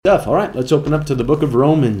Stuff. All right, let's open up to the book of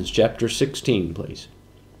Romans, chapter 16, please.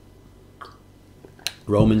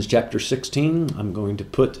 Romans chapter 16. I'm going to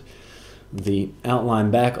put the outline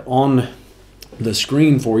back on the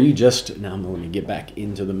screen for you. Now I'm going to get back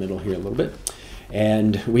into the middle here a little bit.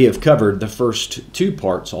 And we have covered the first two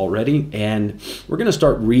parts already. And we're going to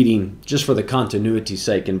start reading, just for the continuity's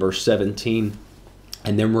sake, in verse 17.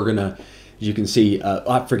 And then we're going to, as you can see,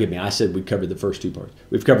 forgive me, I said we covered the first two parts.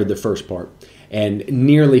 We've covered the first part and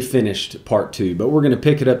nearly finished part two, but we're going to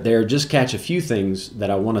pick it up there, just catch a few things that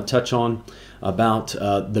I want to touch on about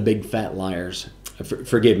the big fat liars.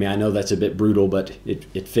 Forgive me, I know that's a bit brutal, but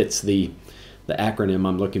it fits the acronym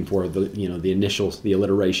I'm looking for, the initials, the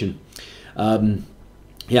alliteration.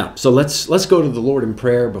 So let's go to the Lord in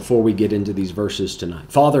prayer before we get into these verses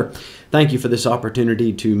tonight. Father, thank you for this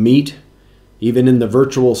opportunity to meet, even in the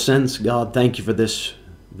virtual sense. God, thank you for this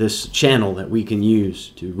channel that we can use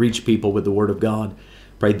to reach people with the Word of God.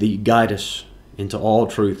 Pray that you guide us into all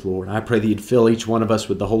truth, Lord. I pray that you'd fill each one of us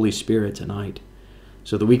with the Holy Spirit tonight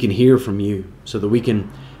so that we can hear from you, so that we can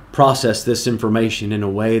process this information in a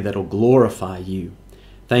way that'll glorify you.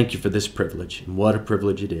 Thank you for this privilege, and what a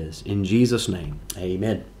privilege it is. In Jesus' name,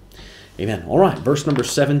 amen. Amen. All right, verse number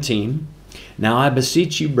 17. Now I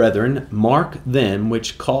beseech you, brethren, mark them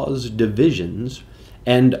which cause divisions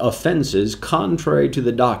and offenses contrary to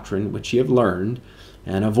the doctrine which ye have learned,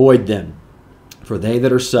 and avoid them. For they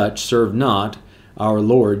that are such serve not our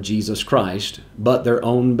Lord Jesus Christ, but their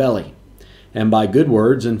own belly, and by good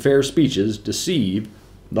words and fair speeches deceive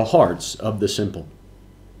the hearts of the simple.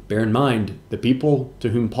 Bear in mind, the people to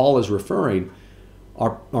whom Paul is referring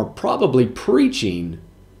are probably preaching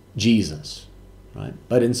Jesus, right?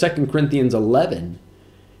 But in 2 Corinthians 11,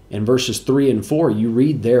 in verses 3 and 4, you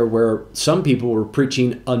read there where some people were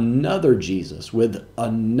preaching another Jesus with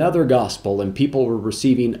another gospel, and people were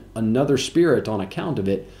receiving another spirit on account of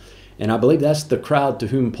it. And I believe that's the crowd to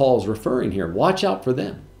whom Paul's referring here. Watch out for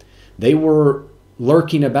them. They were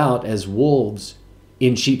lurking about as wolves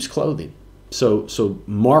in sheep's clothing. So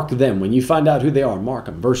mark them. When you find out who they are, mark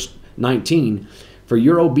them. Verse 19, for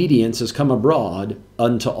your obedience has come abroad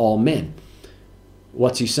unto all men.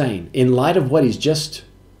 What's he saying? In light of what he's just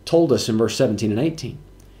told us in verse 17 and 18. He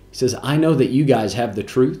says, I know that you guys have the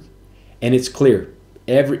truth, and it's clear.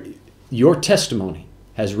 Your testimony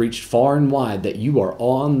has reached far and wide that you are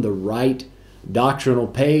on the right doctrinal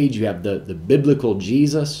page. You have the biblical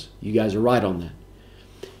Jesus. You guys are right on that.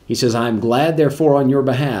 He says, I am glad, therefore, on your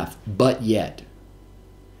behalf, but yet.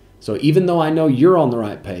 So even though I know you're on the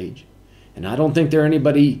right page, and I don't think there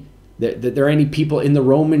are any people in the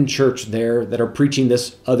Roman church there that are preaching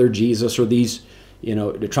this other Jesus or these,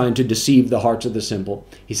 trying to deceive the hearts of the simple.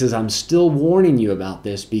 He says, I'm still warning you about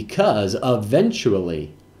this because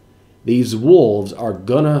eventually these wolves are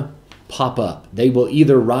going to pop up. They will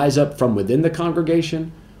either rise up from within the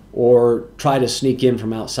congregation or try to sneak in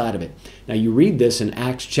from outside of it. Now you read this in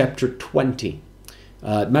Acts chapter 20.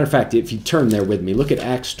 Matter of fact, if you turn there with me, look at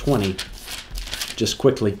Acts 20, just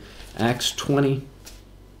quickly. Acts 20,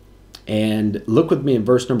 and look with me in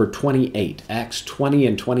verse number 28. Acts 20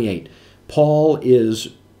 and 28. Paul is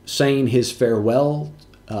saying his farewells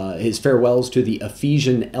to the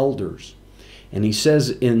Ephesian elders. And he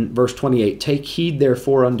says in verse 28, take heed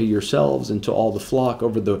therefore unto yourselves and to all the flock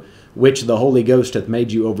over the which the Holy Ghost hath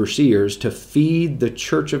made you overseers, to feed the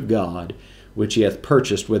church of God, which he hath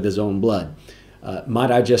purchased with his own blood.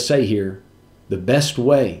 Might I just say here, the best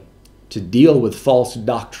way to deal with false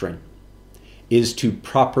doctrine is to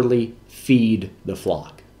properly feed the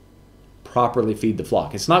flock. Properly feed the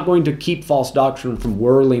flock. It's not going to keep false doctrine from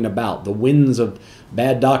whirling about. The winds of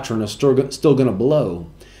bad doctrine are still going to blow.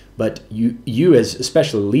 But you as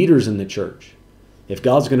especially leaders in the church, if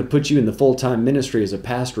God's going to put you in the full-time ministry as a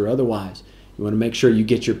pastor or otherwise, you want to make sure you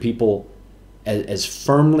get your people as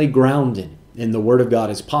firmly grounded in the Word of God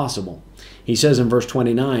as possible. He says in verse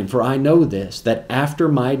 29, for I know this, that after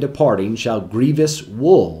my departing shall grievous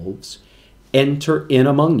wolves enter in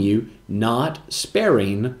among you, not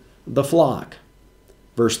sparing the flock.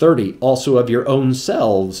 Verse 30, also of your own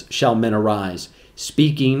selves shall men arise,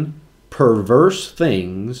 speaking perverse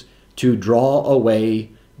things to draw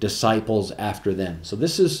away disciples after them. So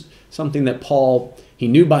this is something that Paul, he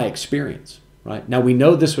knew by experience, right? Now we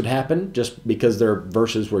know this would happen just because there are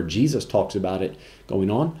verses where Jesus talks about it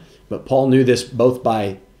going on, but Paul knew this both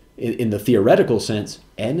in the theoretical sense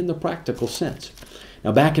and in the practical sense.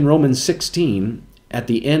 Now back in Romans 16, at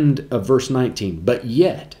the end of verse 19, but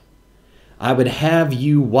yet I would have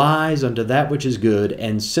you wise unto that which is good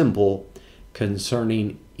and simple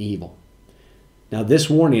concerning evil. Now this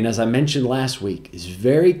warning, as I mentioned last week, is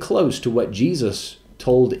very close to what Jesus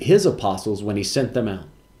told his apostles when he sent them out.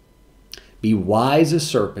 Be wise as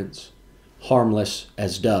serpents, harmless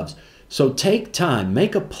as doves. So take time,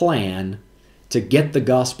 make a plan to get the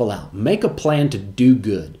gospel out. Make a plan to do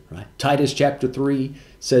good. Right? Titus chapter 3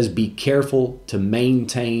 says, be careful to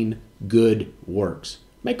maintain good works.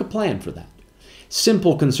 Make a plan for that.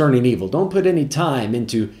 Simple concerning evil. Don't put any time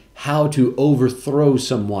into how to overthrow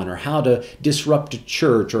someone or how to disrupt a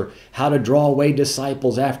church or how to draw away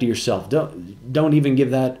disciples after yourself. Don't even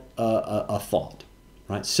give that a thought.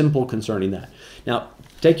 Right? Simple concerning that. Now,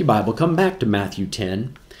 take your Bible, come back to Matthew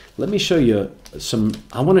 10. Let me show you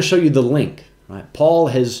I want to show you the link. Right? Paul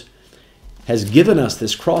has given us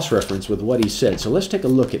this cross-reference with what he said. So let's take a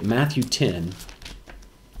look at Matthew 10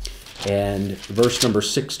 and verse number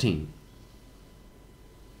 16.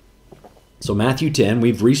 So Matthew 10,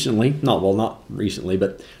 we've recently, not recently,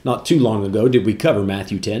 but not too long ago, did we cover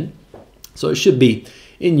Matthew 10. So it should be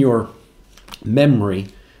in your memory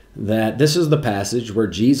that this is the passage where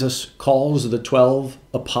Jesus calls the 12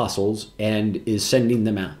 apostles and is sending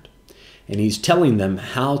them out. And he's telling them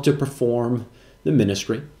how to perform the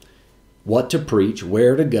ministry, what to preach,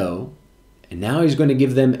 where to go. And now he's going to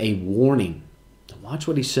give them a warning. Watch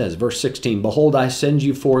what he says. Verse 16, behold, I send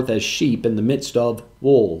you forth as sheep in the midst of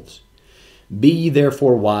wolves. Be ye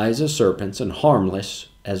therefore wise as serpents and harmless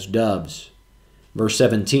as doves. Verse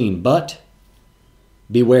 17, but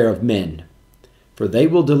beware of men, for they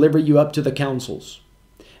will deliver you up to the councils,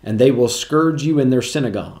 and they will scourge you in their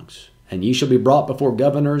synagogues. And ye shall be brought before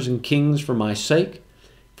governors and kings for my sake,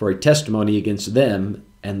 for a testimony against them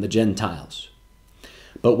and the Gentiles.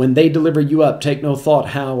 But when they deliver you up, take no thought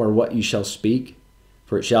how or what you shall speak,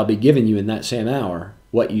 for it shall be given you in that same hour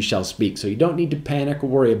what you shall speak. So you don't need to panic or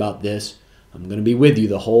worry about this. I'm going to be with you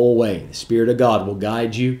the whole way. The Spirit of God will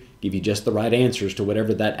guide you, give you just the right answers to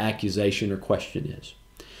whatever that accusation or question is.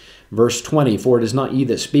 Verse 20, for it is not ye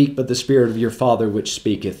that speak, but the Spirit of your Father which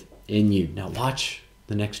speaketh in you. Now watch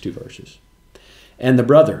the next two verses. And the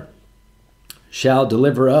brother shall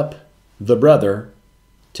deliver up the brother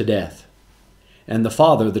to death, and the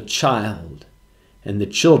father the child, and the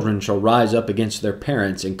children shall rise up against their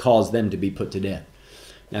parents and cause them to be put to death.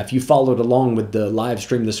 Now, if you followed along with the live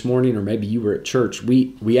stream this morning, or maybe you were at church,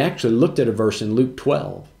 we actually looked at a verse in Luke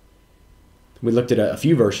 12. We looked at a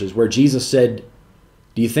few verses where Jesus said,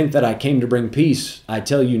 do you think that I came to bring peace? I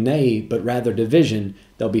tell you nay, but rather division.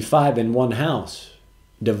 There'll be 5 in one house,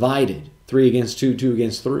 divided, 3 against 2, 2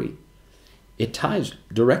 against 3. It ties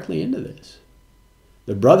directly into this.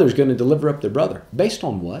 The brother's going to deliver up the brother. Based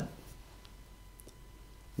on what?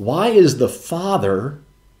 Why is the father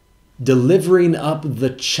delivering up the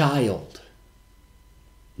child?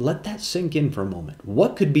 Let that sink in for a moment.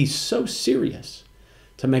 What could be so serious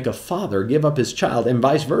to make a father give up his child, and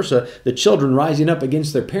vice versa, the children rising up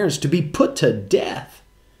against their parents to be put to death?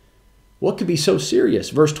 What could be so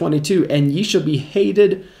serious? Verse 22, and ye shall be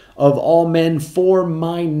hated of all men for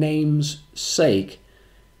my name's sake.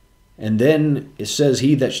 And then it says,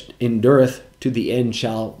 he that endureth to the end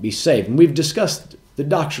shall be saved. And we've discussed the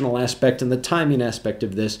doctrinal aspect and the timing aspect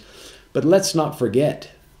of this, but let's not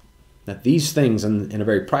forget that these things, in a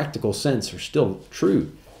very practical sense, are still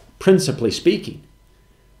true. Principally speaking,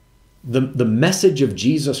 the message of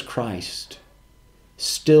Jesus Christ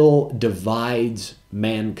still divides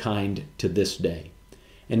mankind to this day.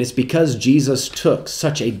 And it's because Jesus took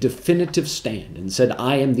such a definitive stand and said,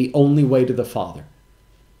 I am the only way to the Father.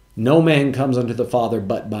 No man comes unto the Father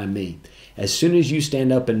but by me. As soon as you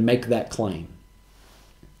stand up and make that claim,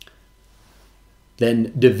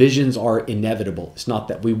 then divisions are inevitable. It's not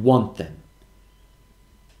that we want them,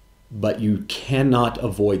 but you cannot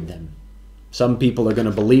avoid them. Some people are going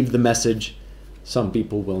to believe the message, some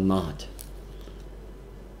people will not.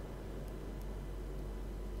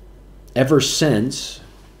 Ever since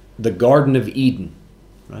the Garden of Eden,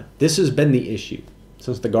 right? This has been the issue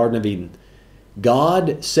since the Garden of Eden.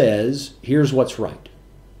 God says, here's what's right.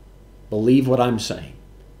 Believe what I'm saying.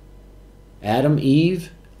 Adam,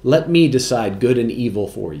 Eve, let me decide good and evil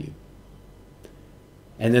for you.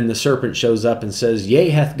 And then the serpent shows up and says, yea,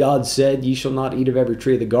 hath God said, ye shall not eat of every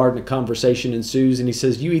tree of the garden. A conversation ensues, and he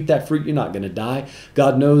says, you eat that fruit, you're not going to die.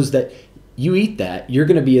 God knows that you eat that, you're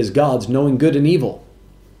going to be as gods, knowing good and evil.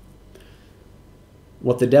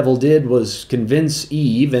 What the devil did was convince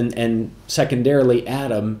Eve and secondarily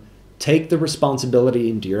Adam, take the responsibility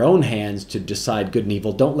into your own hands to decide good and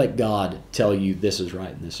evil. Don't let God tell you this is right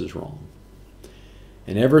and this is wrong.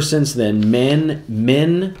 And ever since then,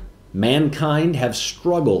 mankind have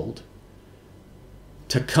struggled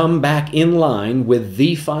to come back in line with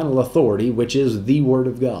the final authority, which is the Word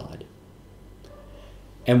of God.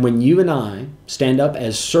 And when you and I stand up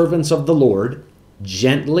as servants of the Lord,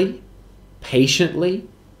 gently, patiently,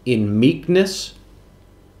 in meekness,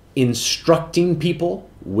 instructing people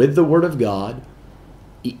with the Word of God.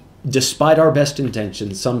 Despite our best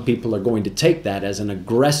intentions, some people are going to take that as an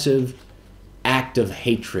aggressive act of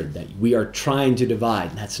hatred, that we are trying to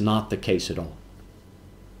divide. That's not the case at all.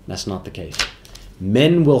 That's not the case.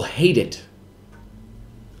 Men will hate it.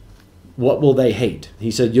 What will they hate?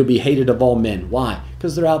 He said, you'll be hated of all men. Why?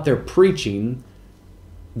 Because they're out there preaching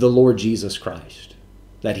the Lord Jesus Christ,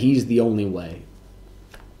 that He's the only way.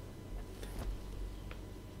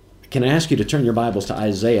 Can I ask you to turn your Bibles to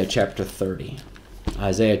Isaiah chapter 30?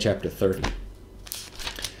 Isaiah chapter 30.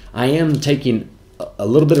 I am taking a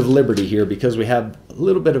little bit of liberty here because we have a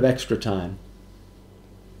little bit of extra time.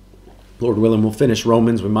 Lord willing, we'll finish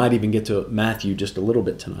Romans. We might even get to Matthew just a little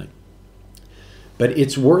bit tonight. But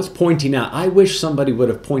it's worth pointing out. I wish somebody would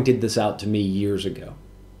have pointed this out to me years ago.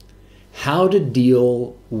 How to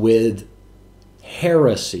deal with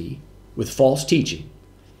heresy, with false teaching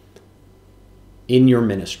in your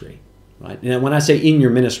ministry. Right? And when I say in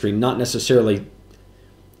your ministry, not necessarily,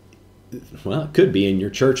 well, it could be in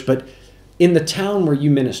your church, but in the town where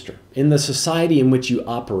you minister, in the society in which you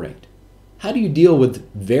operate. How do you deal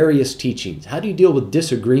with various teachings? How do you deal with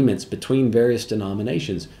disagreements between various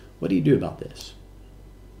denominations? What do you do about this?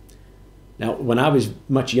 Now, when I was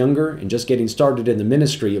much younger and just getting started in the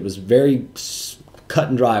ministry, it was very cut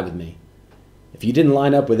and dry with me. If you didn't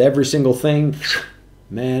line up with every single thing,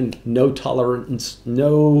 man, no tolerance,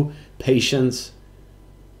 no patience,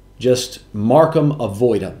 just mark them,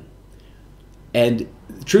 avoid them. And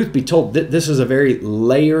truth be told, this is a very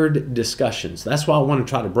layered discussion. So that's why I want to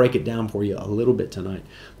try to break it down for you a little bit tonight.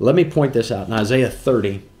 Let me point this out. In Isaiah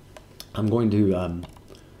 30, I'm going to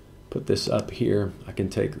put this up here. I can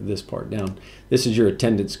take this part down. This is your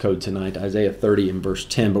attendance code tonight, Isaiah 30 and verse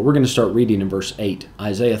 10. But we're going to start reading in verse 8.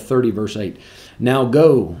 Isaiah 30, verse 8. Now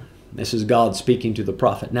go. This is God speaking to the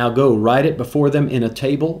prophet. Now go, write it before them in a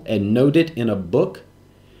table and note it in a book,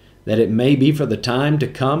 that it may be for the time to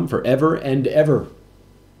come forever and ever.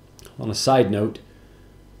 On a side note,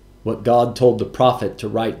 what God told the prophet to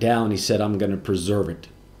write down, He said, I'm going to preserve it.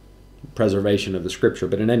 Preservation of the scripture.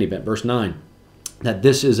 But in any event, verse 9, that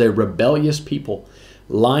this is a rebellious people,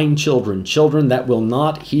 lying children, children that will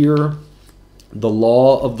not hear the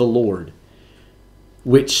law of the Lord,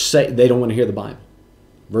 which say, they don't want to hear the Bible.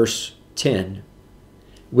 Verse 10,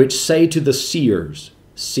 which say to the seers,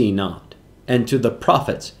 see not, and to the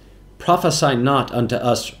prophets, prophesy not unto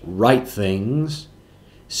us right things,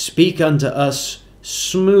 speak unto us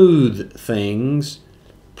smooth things,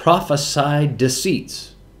 prophesy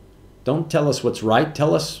deceits. Don't tell us what's right,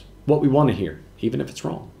 tell us what we want to hear, even if it's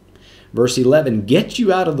wrong. Verse 11, get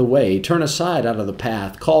you out of the way, turn aside out of the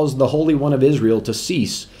path, cause the Holy One of Israel to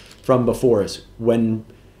cease from before us. When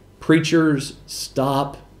preachers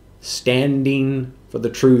stop standing for the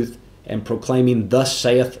truth and proclaiming, thus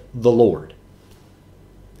saith the Lord,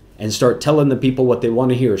 and start telling the people what they want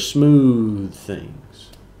to hear, smooth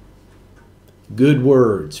things, good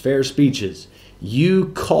words, fair speeches, you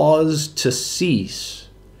cause to cease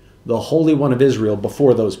the Holy One of Israel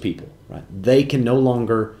before those people. Right? They can no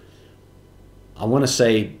longer, I want to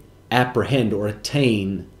say, apprehend or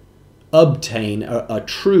obtain a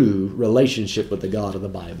true relationship with the God of the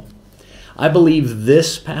Bible. I believe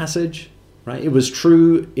this passage, right? It was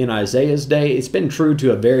true in Isaiah's day. It's been true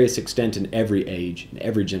to a various extent in every age, in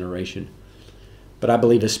every generation. But I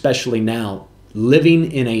believe especially now,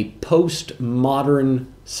 living in a postmodern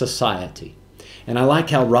society. And I like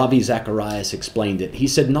how Ravi Zacharias explained it. He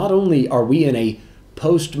said, not only are we in a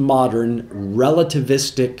postmodern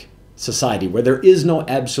relativistic society where there is no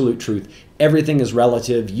absolute truth, everything is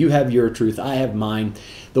relative, you have your truth, I have mine.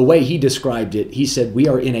 The way he described it, he said we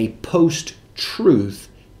are in a post-truth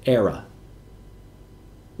era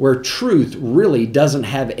where truth really doesn't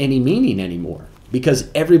have any meaning anymore because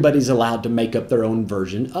everybody's allowed to make up their own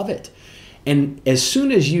version of it. And as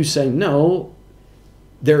soon as you say, no,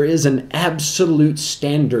 there is an absolute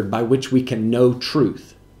standard by which we can know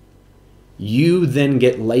truth, you then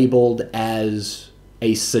get labeled as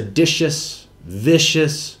a seditious,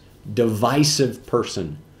 vicious, divisive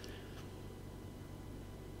person.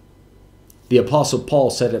 The Apostle Paul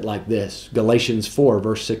said it like this, Galatians 4,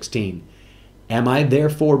 verse 16. Am I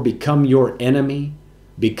therefore become your enemy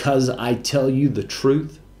because I tell you the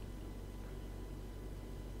truth?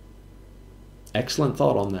 Excellent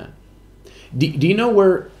thought on that. Do you know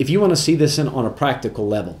where, if you want to see this on a practical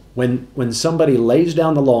level, when somebody lays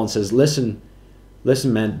down the law and says, listen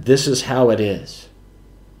man, this is how it is.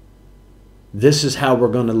 This is how we're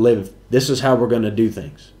going to live. This is how we're going to do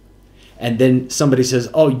things. And then somebody says,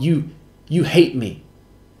 oh, you hate me.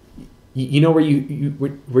 You know where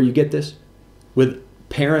you get this? With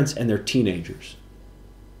parents and their teenagers.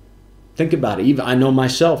 Think about it. Even I know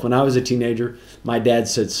myself, when I was a teenager, my dad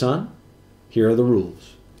said, son, here are the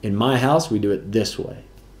rules. In my house, we do it this way.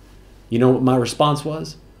 You know what my response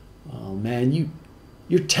was? Oh man,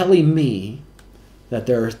 you're telling me that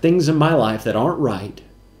there are things in my life that aren't right.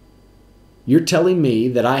 You're telling me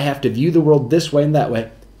that I have to view the world this way and that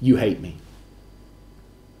way. You hate me.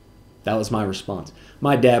 That was my response.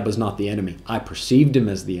 My dad was not the enemy. I perceived him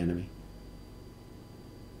as the enemy.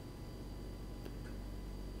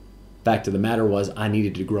 Fact of the matter was, I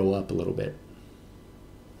needed to grow up a little bit.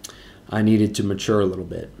 I needed to mature a little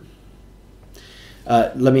bit.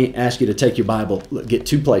 Let me ask you to take your Bible, get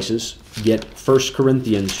two places. Get 1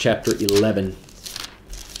 Corinthians chapter 11.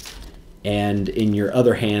 And in your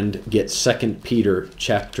other hand, get 2 Peter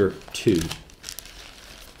chapter 2.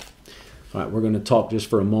 All right, we're going to talk just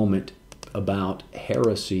for a moment about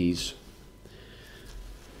heresies.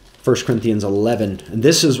 1 Corinthians 11. And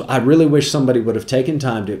this is, I really wish somebody would have taken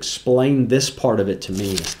time to explain this part of it to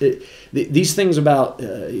me. These things about,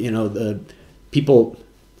 the people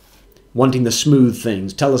wanting the smooth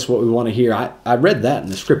things, tell us what we want to hear. I read that in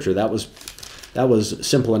the scripture. That was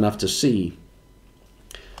simple enough to see.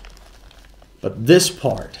 But this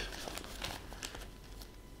part,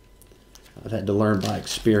 I've had to learn by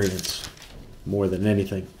experience more than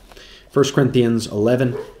anything. 1 Corinthians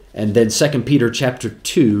 11 and then 2 Peter chapter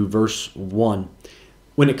 2, verse 1.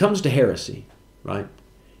 When it comes to heresy, right?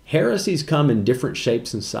 Heresies come in different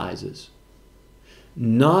shapes and sizes.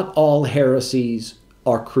 Not all heresies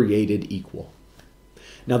are created equal.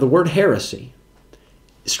 Now the word heresy,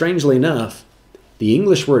 strangely enough, the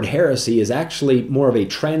English word heresy is actually more of a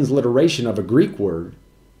transliteration of a Greek word,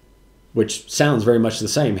 which sounds very much the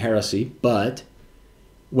same, heresy, but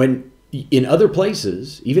when in other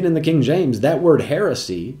places, even in the King James, that word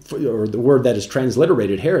heresy, or the word that is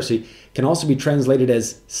transliterated heresy, can also be translated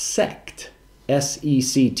as sect,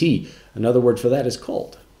 S-E-C-T. Another word for that is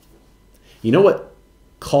cult. You know what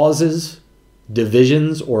causes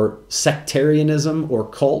divisions or sectarianism or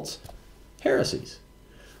cults? Heresies.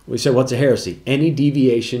 We say, what's a heresy? Any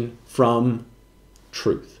deviation from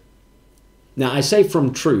truth. Now, I say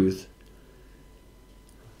from truth.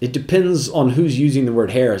 It depends on who's using the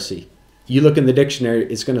word heresy. You look in the dictionary,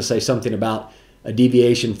 it's going to say something about a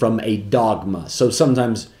deviation from a dogma. So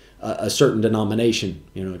sometimes a certain denomination,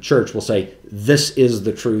 a church will say, this is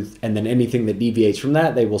the truth, and then anything that deviates from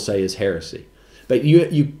that, they will say is heresy. But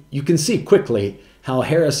you can see quickly how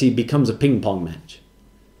heresy becomes a ping pong match.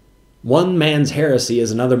 One man's heresy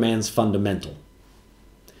is another man's fundamental.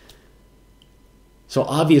 So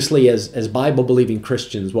obviously, as Bible-believing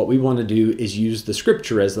Christians, what we want to do is use the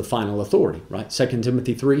Scripture as the final authority, right? 2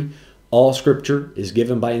 Timothy 3, all Scripture is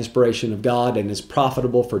given by inspiration of God and is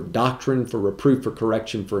profitable for doctrine, for reproof, for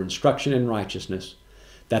correction, for instruction in righteousness,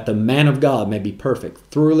 that the man of God may be perfect,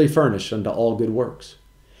 thoroughly furnished unto all good works.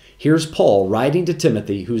 Here's Paul writing to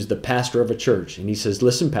Timothy, who's the pastor of a church, and he says,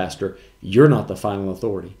 listen, pastor, you're not the final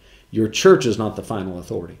authority. Your church is not the final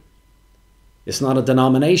authority. It's not a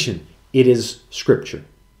denomination. It is Scripture.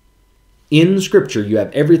 In Scripture, you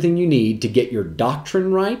have everything you need to get your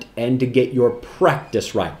doctrine right and to get your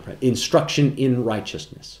practice right. Instruction in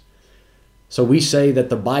righteousness. So we say that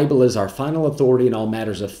the Bible is our final authority in all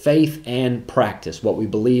matters of faith and practice, what we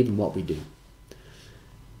believe and what we do.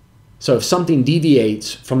 So if something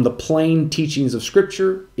deviates from the plain teachings of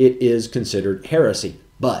Scripture, it is considered heresy.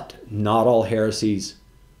 But not all heresies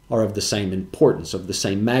are of the same importance, of the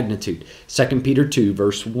same magnitude. 2 Peter 2,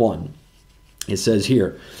 verse 1. It says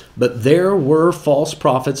here, but there were false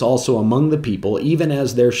prophets also among the people, even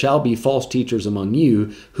as there shall be false teachers among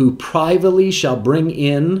you, who privately shall bring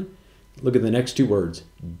in, look at the next two words,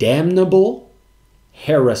 damnable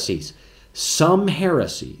heresies. Some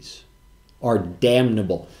heresies are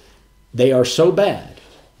damnable. They are so bad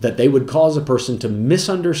that they would cause a person to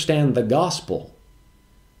misunderstand the gospel.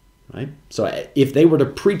 Right? So if they were to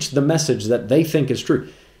preach the message that they think is true,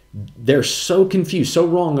 they're so confused, so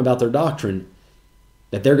wrong about their doctrine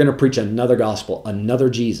that they're going to preach another gospel, another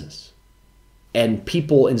Jesus. And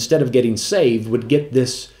people, instead of getting saved, would get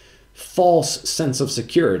this false sense of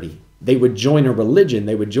security. They would join a religion,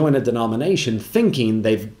 they would join a denomination thinking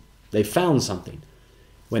they've found something,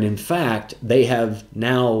 when in fact they have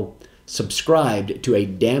now subscribed to a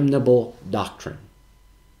damnable doctrine.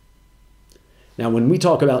 Now, when we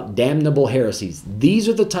talk about damnable heresies, these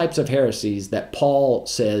are the types of heresies that Paul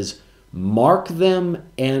says, mark them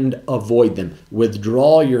and avoid them.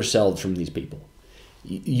 Withdraw yourselves from these people.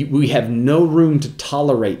 We have no room to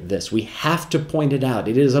tolerate this. We have to point it out.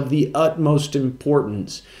 It is of the utmost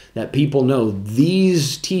importance that people know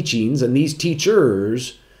these teachings and these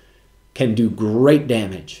teachers can do great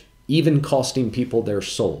damage, even costing people their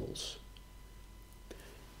souls.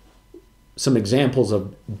 Some examples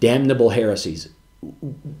of damnable heresies.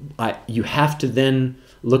 You have to then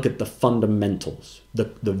look at the fundamentals, the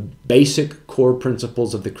basic core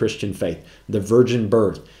principles of the Christian faith, the virgin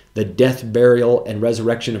birth, the death, burial, and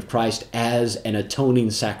resurrection of Christ as an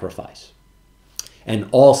atoning sacrifice, an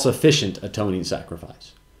all-sufficient atoning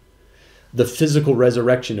sacrifice, the physical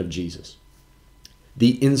resurrection of Jesus,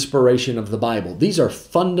 the inspiration of the Bible. These are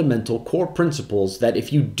fundamental core principles that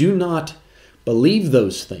if you do not believe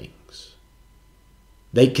those things,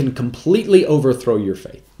 they can completely overthrow your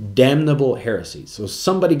faith. Damnable heresies. So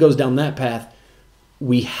somebody goes down that path,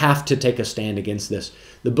 we have to take a stand against this.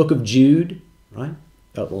 The book of Jude, right?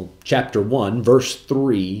 Chapter 1, verse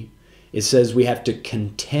 3, it says we have to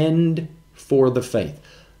contend for the faith.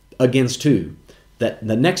 Against who? That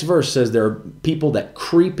the next verse says there are people that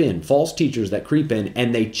creep in, false teachers that creep in,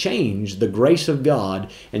 and they change the grace of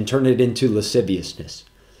God and turn it into lasciviousness.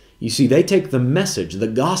 You see, they take the message, the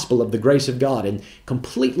gospel of the grace of God, and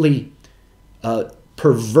completely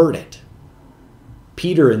pervert it.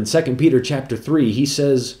 Peter in 2 Peter chapter 3, he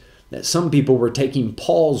says that some people were taking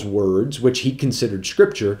Paul's words, which he considered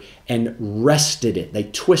scripture, and wrested it. They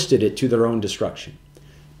twisted it to their own destruction.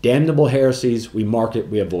 Damnable heresies, we mark it,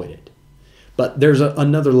 we avoid it. But there's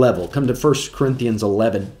another level. Come to 1 Corinthians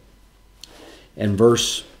 11 and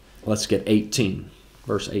let's get 18.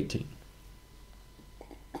 Verse 18.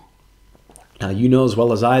 Now, you know as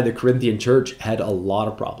well as I, the Corinthian church had a lot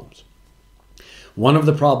of problems. One of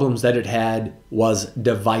the problems that it had was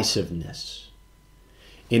divisiveness.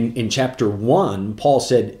 In chapter 1, Paul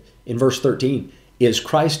said in verse 13, is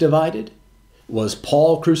Christ divided? Was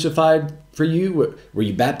Paul crucified for you? Were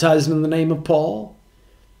you baptized in the name of Paul?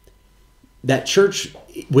 That church,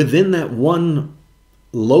 within that one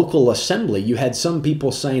local assembly, you had some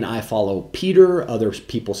people saying, I follow Peter. Other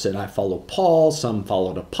people said, I follow Paul. Some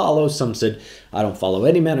followed Apollos. Some said, I don't follow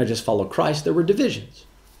any man. I just follow Christ. There were divisions.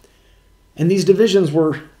 And these divisions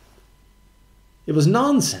it was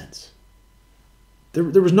nonsense.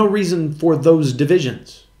 There was no reason for those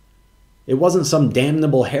divisions. It wasn't some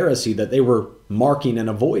damnable heresy that they were marking and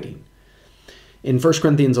avoiding. In 1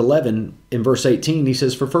 Corinthians 11, in verse 18, he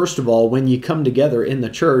says, for first of all, when ye come together in the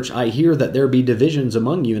church, I hear that there be divisions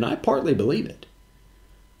among you, and I partly believe it.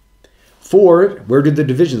 For, where did the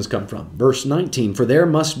divisions come from? Verse 19, for there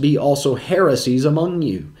must be also heresies among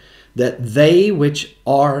you, that they which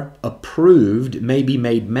are approved may be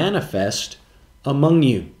made manifest among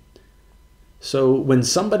you. So when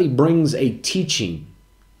somebody brings a teaching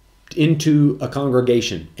into a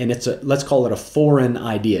congregation, and let's call it a foreign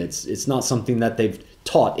idea. It's not something that they've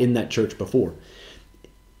taught in that church before.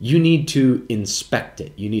 You need to inspect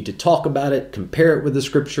it. You need to talk about it, compare it with the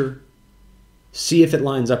scripture, see if it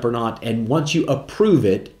lines up or not. And once you approve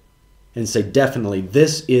it and say, definitely,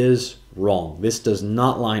 this is wrong, this does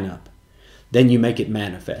not line up, then you make it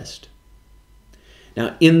manifest.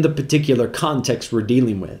 Now, in the particular context we're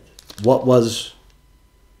dealing with, what was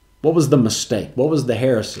the mistake? What was the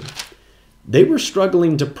heresy? They were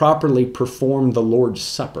struggling to properly perform the Lord's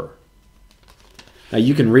Supper. Now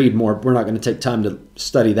you can read more. We're not going to take time to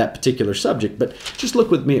study that particular subject, but just look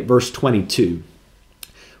with me at verse 22.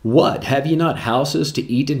 What? Have ye not houses to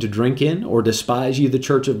eat and to drink in? Or despise ye the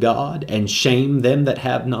church of God, and shame them that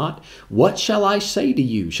have not? What shall I say to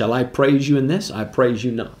you? Shall I praise you in this? I praise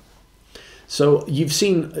you not. So you've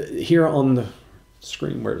seen here on the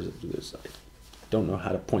screen, where is it? This side. Don't know how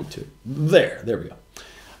to point to it. There we go.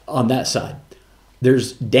 On that side,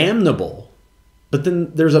 there's damnable, but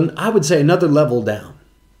then there's I would say another level down.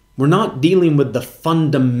 We're not dealing with the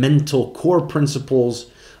fundamental core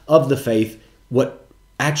principles of the faith, what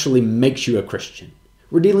actually makes you a Christian.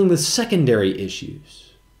 We're dealing with secondary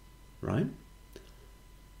issues, right?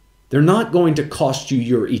 They're not going to cost you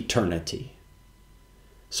your eternity.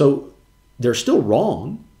 So they're still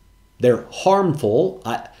wrong. They're harmful.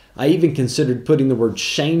 I even considered putting the word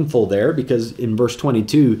shameful there, because in verse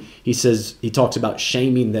 22, he talks about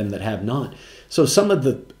shaming them that have not. So some of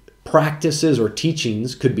the practices or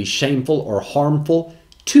teachings could be shameful or harmful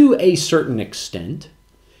to a certain extent.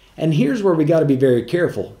 And here's where we got to be very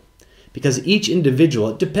careful, because each individual,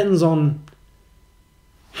 it depends on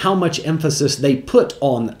how much emphasis they put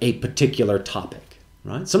on a particular topic,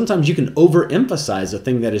 right? Sometimes you can overemphasize a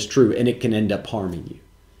thing that is true and it can end up harming you.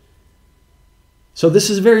 So this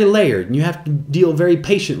is very layered, and you have to deal very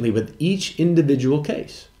patiently with each individual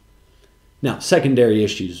case. Now, secondary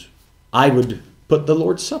issues, I would put the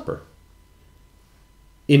Lord's Supper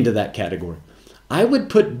into that category. I would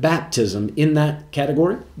put baptism in that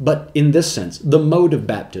category, but in this sense, the mode of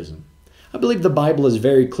baptism. I believe the Bible is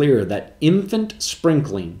very clear that infant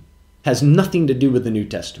sprinkling has nothing to do with the New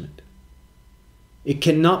Testament. It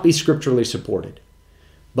cannot be scripturally supported.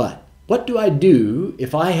 But what do I do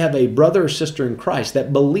if I have a brother or sister in Christ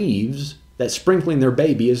that believes that sprinkling their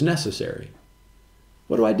baby is necessary?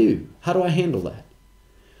 What do I do? How do I handle that?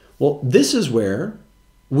 Well, this is where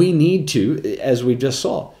we need to, as we just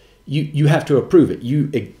saw, you have to approve it. You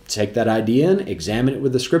take that idea in, examine it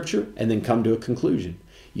with the scripture, and then come to a conclusion.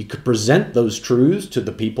 You could present those truths to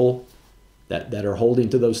the people that are holding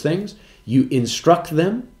to those things. You instruct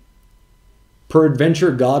them.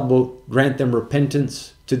 Peradventure, God will grant them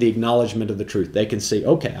repentance to the acknowledgement of the truth. They can say,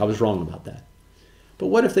 okay, I was wrong about that. But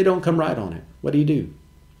what if they don't come right on it? What do? Do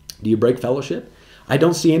you break fellowship? I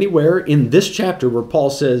don't see anywhere in this chapter where Paul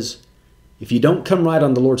says, if you don't come right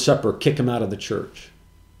on the Lord's Supper, kick them out of the church.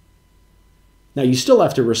 Now, you still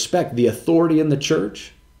have to respect the authority in the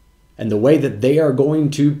church and the way that they are going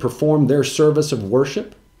to perform their service of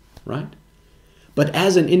worship, right? But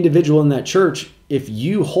as an individual in that church, if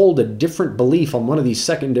you hold a different belief on one of these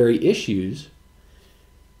secondary issues,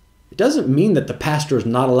 it doesn't mean that the pastor is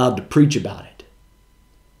not allowed to preach about it.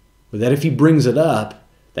 Or that if he brings it up,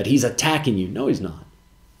 that he's attacking you. No, he's not.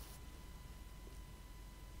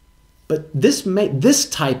 But this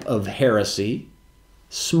type of heresy,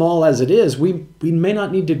 small as it is, we may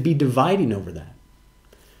not need to be dividing over that.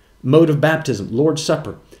 Mode of baptism, Lord's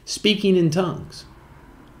Supper, speaking in tongues.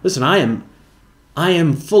 Listen, I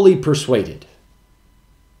am fully persuaded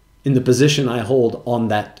in the position I hold on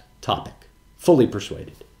that topic. Fully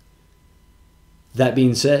persuaded. That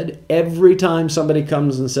being said, every time somebody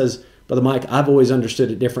comes and says, Brother Mike, I've always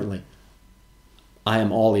understood it differently, I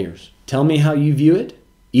am all ears. Tell me how you view it,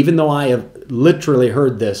 even though I have literally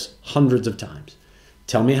heard this hundreds of times.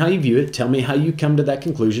 Tell me how you view it. Tell me how you come to that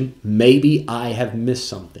conclusion. Maybe I have missed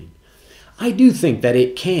something. I do think that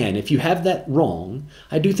it can, if you have that wrong,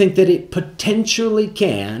 I do think that it potentially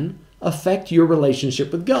can affect your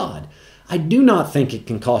relationship with God. I do not think it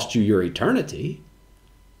can cost you your eternity.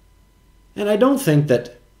 And I don't think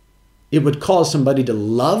that it would cause somebody to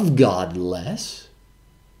love God less.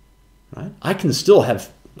 Right? I can still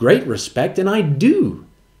have great respect, and I do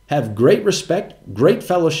have great respect, great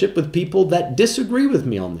fellowship with people that disagree with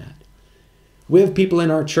me on that. We have people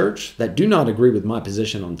in our church that do not agree with my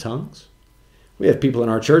position on tongues. We have people in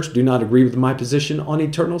our church who do not agree with my position on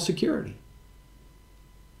eternal security.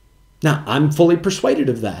 Now, I'm fully persuaded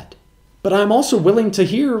of that, but I'm also willing to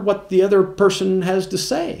hear what the other person has to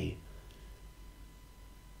say.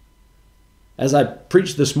 As I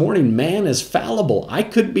preached this morning, man is fallible. I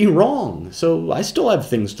could be wrong, so I still have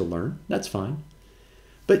things to learn. That's fine.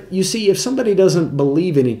 But you see, if somebody doesn't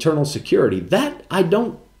believe in eternal security, that I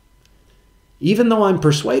don't, even though I'm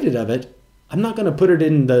persuaded of it, I'm not going to put it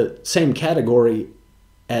in the same category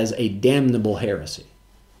as a damnable heresy.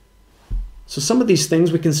 So some of these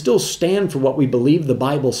things, we can still stand for what we believe the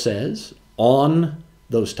Bible says on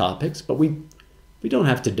those topics, but we don't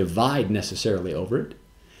have to divide necessarily over it.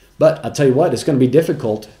 But I'll tell you what, it's going to be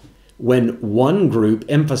difficult when one group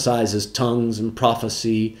emphasizes tongues and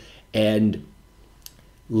prophecy and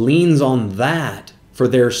leans on that for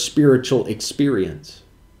their spiritual experience,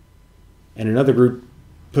 and another group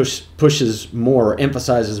pushes more,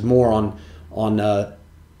 emphasizes more on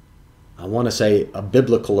I want to say a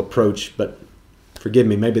biblical approach, but forgive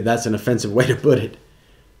me, maybe that's an offensive way to put it.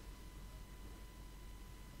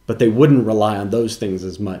 But they wouldn't rely on those things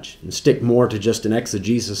as much and stick more to just an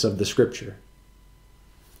exegesis of the scripture.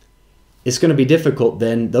 It's going to be difficult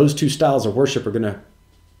then. Those two styles of worship are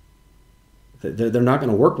they're not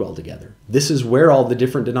going to work well together. This is where all the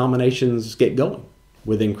different denominations get going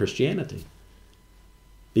within Christianity,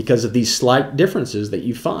 because of these slight differences that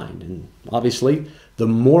you find. And obviously, the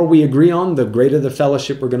more we agree on, the greater the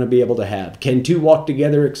fellowship we're going to be able to have. Can two walk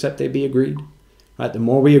together except they be agreed? Right? The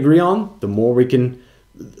more we agree on, the more we can,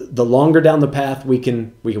 the longer down the path we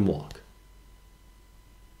can walk.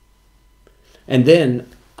 And then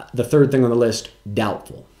the third thing on the list,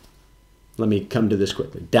 doubtful. Let me come to this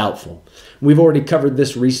quickly. Doubtful. We've already covered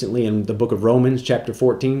this recently in the book of Romans, chapter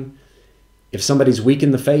 14. If somebody's weak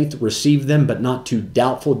in the faith, receive them, but not to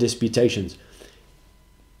doubtful disputations.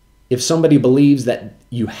 If somebody believes that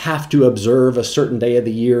you have to observe a certain day of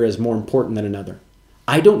the year as more important than another,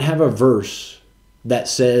 I don't have a verse that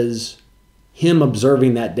says him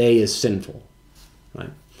observing that day is sinful.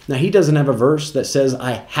 Right? Now, he doesn't have a verse that says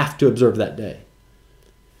I have to observe that day.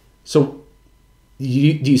 So, do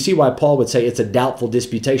you see why Paul would say it's a doubtful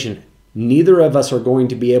disputation? Neither of us are going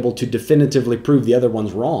to be able to definitively prove the other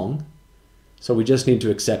one's wrong. So we just need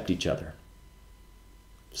to accept each other.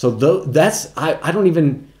 So that's, I don't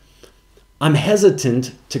even, I'm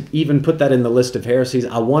hesitant to even put that in the list of heresies.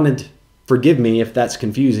 Forgive me if that's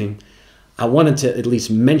confusing. I wanted to at least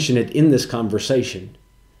mention it in this conversation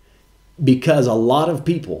because a lot of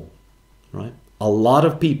people, right? A lot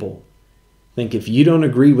of people think if you don't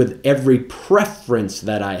agree with every preference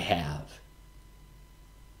that I have,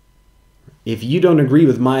 if you don't agree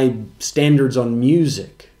with my standards on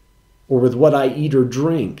music or with what I eat or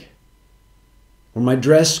drink or my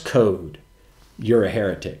dress code, you're a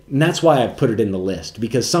heretic. And that's why I put it in the list,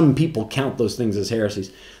 because some people count those things as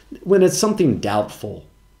heresies. When it's something doubtful,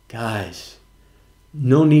 guys,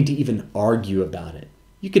 no need to even argue about it.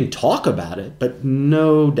 You can talk about it, but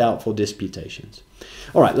no doubtful disputations.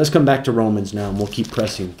 All right, let's come back to Romans now, and we'll keep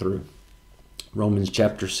pressing through. Romans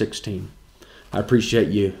chapter 16. I appreciate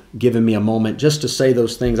you giving me a moment just to say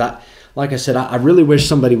those things. Like I said, I really wish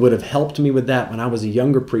somebody would have helped me with that when I was a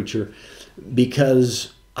younger preacher,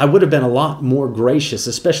 because I would have been a lot more gracious,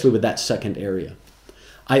 especially with that second area.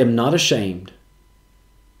 I am not ashamed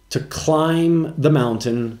to climb the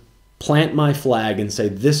mountain, plant my flag, and say,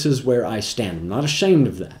 this is where I stand. I'm not ashamed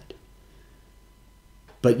of that.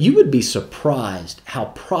 But you would be surprised how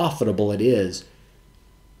profitable it is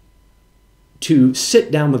to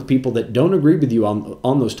sit down with people that don't agree with you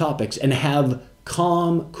on those topics and have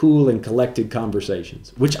calm, cool, and collected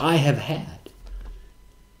conversations, which I have had.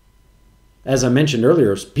 As I mentioned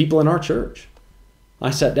earlier, people in our church. I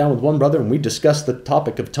sat down with one brother and we discussed the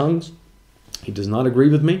topic of tongues. He does not agree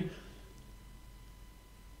with me.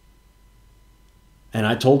 And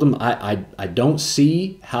I told him, I don't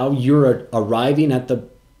see how you're arriving at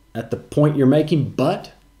the point you're making,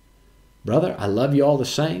 but brother, I love you all the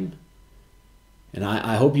same. And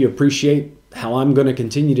I hope you appreciate how I'm going to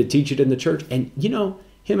continue to teach it in the church. And you know,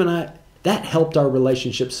 him and I, that helped our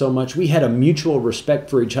relationship so much. We had a mutual respect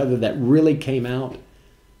for each other that really came out.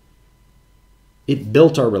 It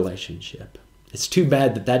built our relationship. It's too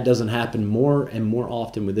bad that that doesn't happen more and more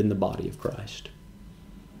often within the body of Christ.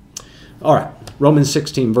 All right, Romans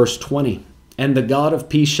 16, verse 20. And the God of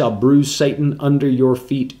peace shall bruise Satan under your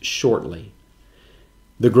feet shortly.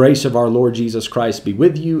 The grace of our Lord Jesus Christ be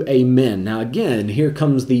with you. Amen. Now again, here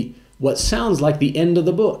comes what sounds like the end of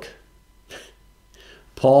the book.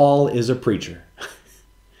 Paul is a preacher.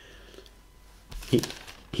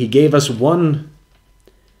 He gave us one.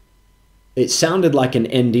 It sounded like an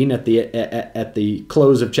ending at the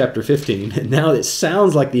close of chapter 15. And now it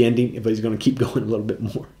sounds like the ending, but he's going to keep going a little bit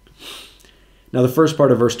more. Now the first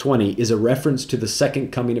part of verse 20 is a reference to the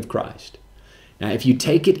second coming of Christ. Now if you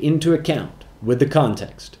take it into account with the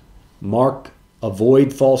context, Mark,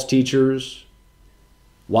 avoid false teachers,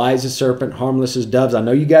 wise as serpent, harmless as doves. I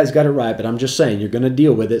know you guys got it right, but I'm just saying you're going to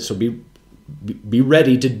deal with it. So be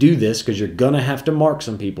ready to do this, because you're going to have to mark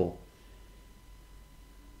some people.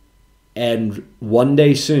 And one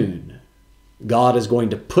day soon, God is going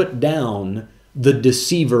to put down the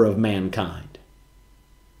deceiver of mankind.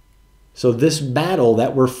 So this battle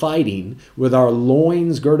that we're fighting with our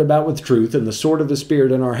loins girt about with truth and the sword of the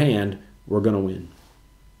Spirit in our hand, we're going to win.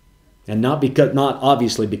 And not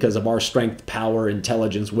obviously because of our strength, power,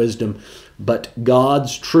 intelligence, wisdom, but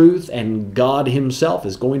God's truth and God himself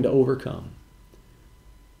is going to overcome.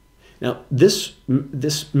 Now, this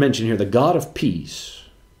mention here, the God of peace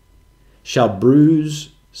shall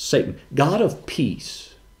bruise Satan. God of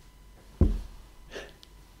peace.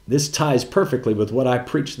 This ties perfectly with what I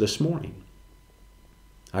preached this morning.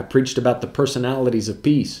 I preached about the personalities of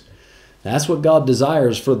peace. That's what God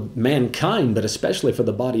desires for mankind, but especially for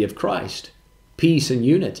the body of Christ. Peace and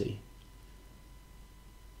unity.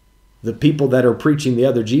 The people that are preaching the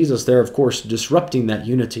other Jesus, they're of course disrupting that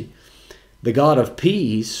unity. The God of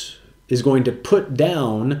peace is going to put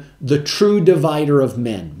down the true divider of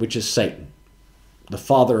men, which is Satan, the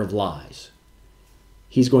father of lies.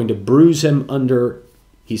 He's going to bruise him under,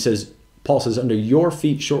 Paul says, under your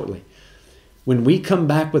feet shortly. When we come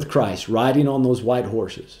back with Christ riding on those white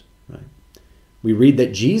horses, right, we read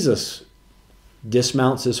that Jesus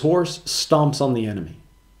dismounts his horse, stomps on the enemy.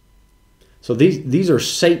 So these are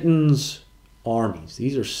Satan's armies.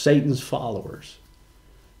 These are Satan's followers.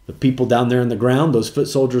 The people down there in the ground, those foot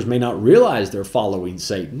soldiers may not realize they're following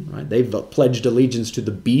Satan, right? They've pledged allegiance to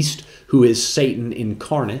the beast who is Satan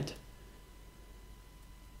incarnate.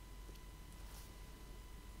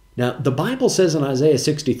 Now, the Bible says in Isaiah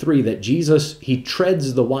 63 that Jesus, he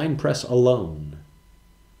treads the winepress alone.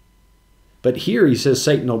 But here he says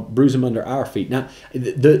Satan will bruise him under our feet. Now,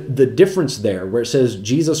 the difference there, where it says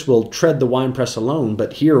Jesus will tread the winepress alone,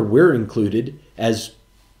 but here we're included as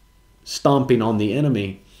stomping on the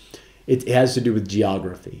enemy, it has to do with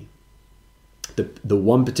geography. The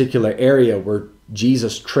one particular area where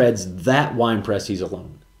Jesus treads that winepress, he's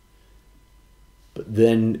alone. But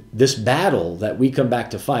then this battle that we come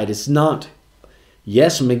back to fight, it's not,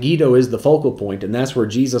 yes, Megiddo is the focal point, and that's where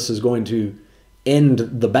Jesus is going to end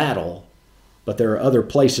the battle, but there are other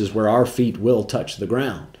places where our feet will touch the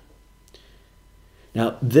ground.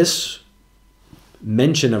 Now, this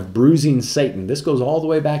mention of bruising Satan, this goes all the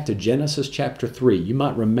way back to Genesis chapter 3. You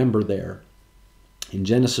might remember there in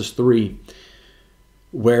Genesis 3,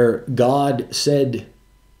 where God said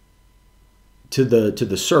to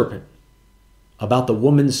the serpent about the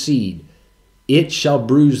woman's seed, "It shall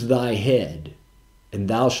bruise thy head, and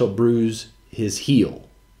thou shalt bruise his heel."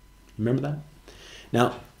 Remember that?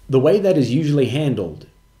 Now, the way that is usually handled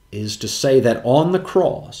is to say that on the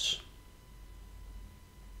cross,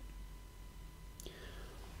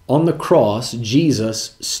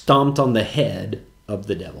 Jesus stomped on the head of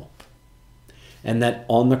the devil. And that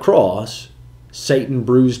on the cross, Satan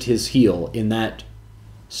bruised his heel, in that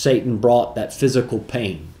Satan brought that physical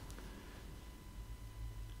pain.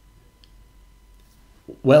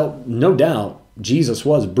 Well, no doubt, Jesus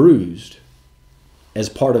was bruised as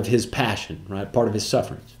part of his passion, right? Part of his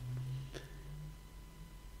sufferings.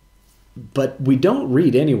 But we don't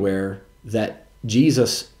read anywhere that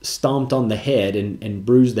Jesus stomped on the head and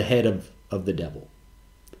bruised the head of the devil.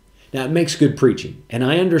 Now, it makes good preaching, and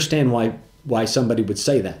I understand why somebody would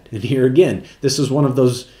say that. And here again, this is one of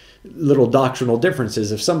those little doctrinal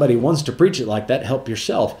differences. If somebody wants to preach it like that, help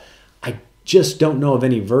yourself. I just don't know of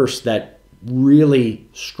any verse that really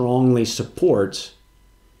strongly supports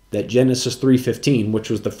that Genesis 3:15, which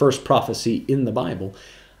was the first prophecy in the Bible.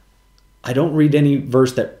 I don't read any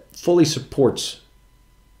verse that fully supports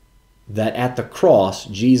that at the cross,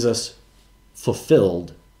 Jesus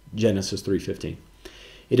fulfilled Genesis 3:15.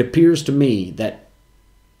 It appears to me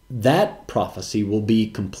that prophecy will be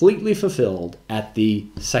completely fulfilled at the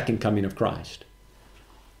second coming of Christ.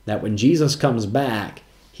 That when Jesus comes back,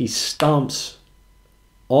 he stomps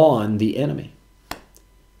on the enemy.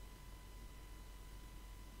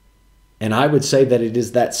 And I would say that it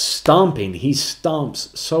is that stomping. He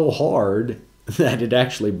stomps so hard that it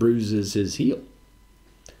actually bruises his heel.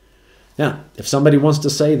 Now, if somebody wants to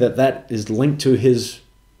say that that is linked to his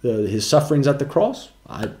sufferings at the cross,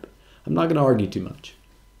 I'm not going to argue too much.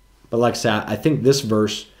 But like I said, I think this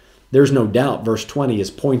verse, there's no doubt verse 20 is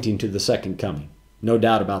pointing to the second coming. No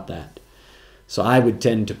doubt about that. So I would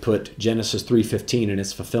tend to put Genesis 3:15 and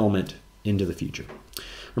its fulfillment into the future.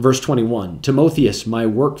 Verse 21, Timotheus, my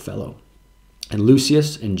workfellow, and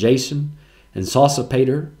Lucius and Jason and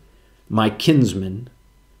Sosipater, my kinsmen,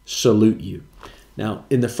 salute you. Now,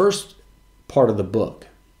 in the first part of the book,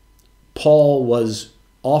 Paul was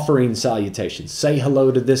offering salutations. Say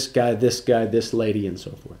hello to this guy, this lady, and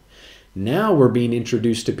so forth. Now we're being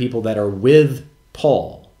introduced to people that are with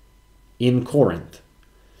Paul in Corinth.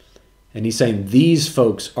 And he's saying these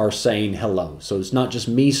folks are saying hello. So it's not just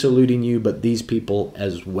me saluting you, but these people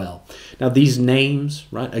as well. Now these names,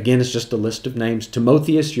 right? Again, it's just a list of names.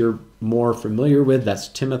 Timotheus, you're more familiar with. That's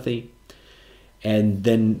Timothy. And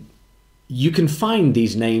then you can find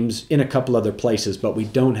these names in a couple other places, but we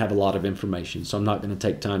don't have a lot of information. So I'm not going to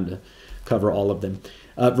take time to cover all of them.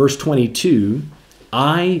 Verse 22,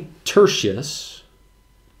 I, Tertius,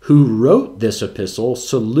 who wrote this epistle,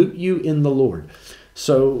 salute you in the Lord.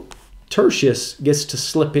 So Tertius gets to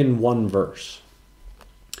slip in one verse.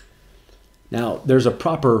 Now, there's a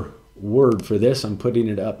proper word for this. I'm putting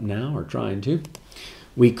it up now, or trying to.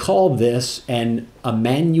 We call this an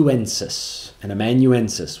amanuensis,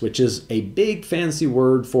 which is a big fancy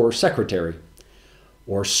word for secretary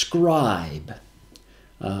or scribe.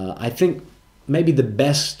 I think maybe the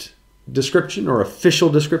best description or official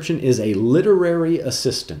description is a literary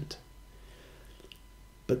assistant.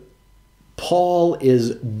 But Paul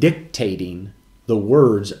is dictating the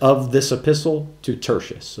words of this epistle to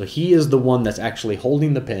Tertius. So he is the one that's actually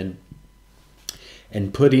holding the pen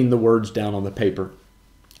and putting the words down on the paper.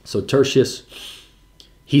 So Tertius,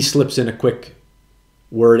 he slips in a quick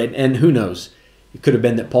word, and who knows? It could have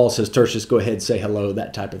been that Paul says, Tertius, go ahead, say hello,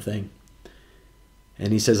 that type of thing.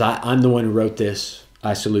 And he says, I'm the one who wrote this.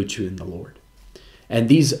 I salute you in the Lord. And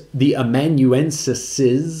the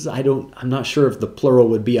amanuenses, I'm not sure if the plural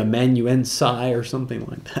would be amanuensi or something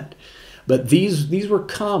like that. But these were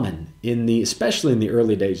common especially in the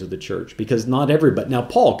early days of the church, because not everybody. Now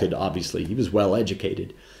Paul could obviously, he was well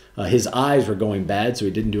educated. His eyes were going bad, so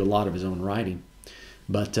he didn't do a lot of his own writing.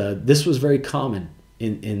 But this was very common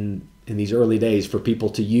in these early days for people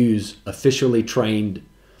to use officially trained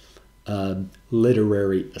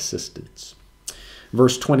literary assistants.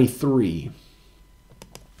 Verse 23,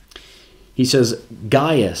 he says,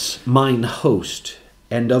 Gaius, mine host,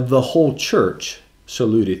 and of the whole church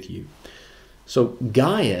saluteth you. So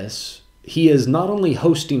Gaius he is not only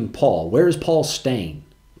hosting Paul. Where is Paul staying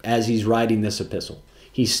as he's writing this epistle?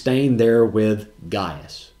 He's staying there with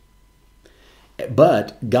Gaius.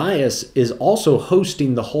 But Gaius is also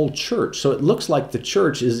hosting the whole church. So it looks like the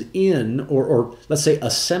church is in, or let's say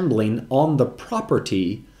assembling on the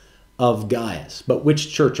property of Gaius. But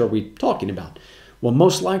which church are we talking about? Well,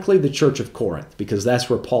 most likely the church of Corinth, because that's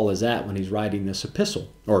where Paul is at when he's writing this epistle,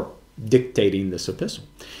 or dictating this epistle.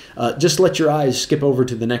 Just let your eyes skip over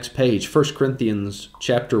to the next page, 1 Corinthians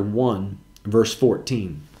chapter 1, verse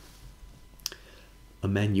 14.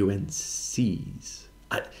 Amanuenses.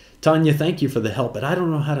 Tanya, thank you for the help, but I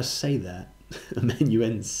don't know how to say that.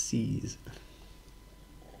 Amanuenses.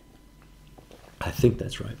 I think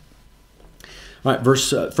that's right. All right,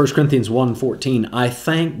 1 Corinthians 1:14. I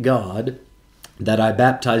thank God that I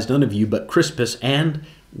baptized none of you but Crispus and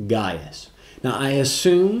Gaius. Now I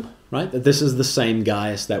assume, right, that this is the same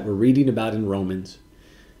Gaius that we're reading about in Romans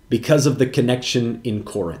because of the connection in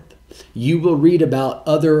Corinth. You will read about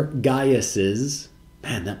other Gaiuses.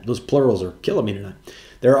 Man, those plurals are killing me tonight.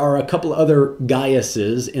 There are a couple other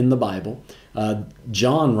Gaiuses in the Bible.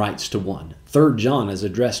 John writes to one. 3 John is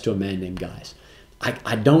addressed to a man named Gaius.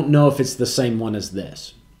 I don't know if it's the same one as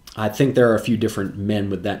this. I think there are a few different men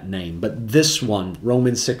with that name. But this one,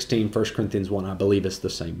 Romans 16, 1 Corinthians 1, I believe it's the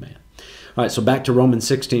same man. All right, so back to Romans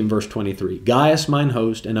 16, verse 23. Gaius, mine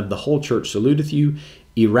host, and of the whole church saluteth you.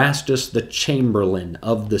 Erastus, the chamberlain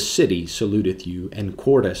of the city, saluteth you. And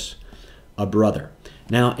Quartus, a brother.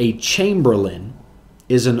 Now, a chamberlain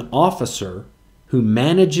is an officer who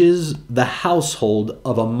manages the household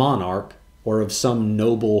of a monarch or of some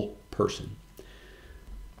noble person.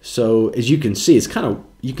 So as you can see,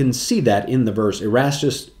 you can see that in the verse,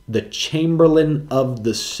 Erastus, the chamberlain of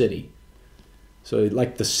the city. So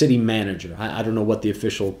like the city manager. I don't know what the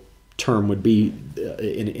official term would be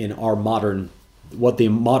in our modern, what the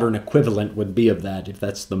modern equivalent would be of that, if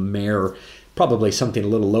that's the mayor. Probably something a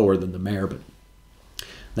little lower than the mayor, but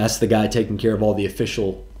that's the guy taking care of all the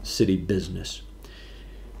official city business.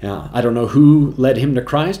 Now, I don't know who led him to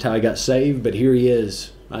Christ, how he got saved, but here he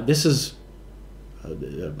is. This is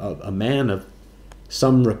a man of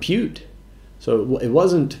some repute. So it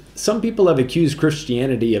wasn't, some people have accused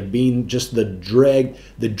Christianity of being just the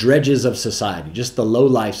dredges of society, just the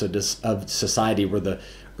lowlifes of society were the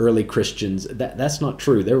early Christians. That's not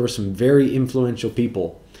true. There were some very influential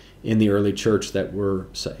people in the early church that were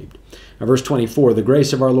saved. Now, verse 24, the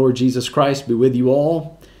grace of our Lord Jesus Christ be with you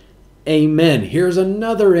all. Amen. Here's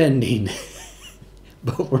another ending.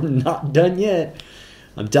 But we're not done yet.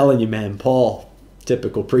 I'm telling you, man, Paul,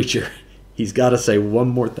 typical preacher, he's got to say one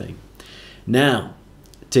more thing. Now,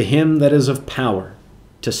 to him that is of power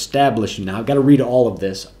to establish you. Now, I've got to read all of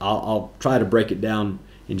this. I'll try to break it down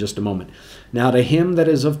in just a moment. Now, to him that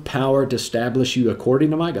is of power to establish you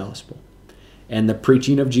according to my gospel and the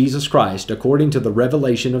preaching of Jesus Christ, according to the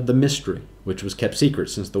revelation of the mystery, which was kept secret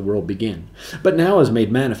since the world began, but now is made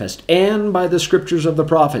manifest, and by the scriptures of the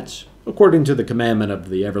prophets, according to the commandment of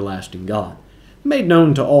the everlasting God, made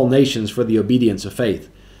known to all nations for the obedience of faith.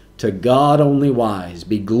 To God only wise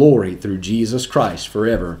be glory through Jesus Christ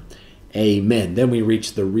forever. Amen. Then we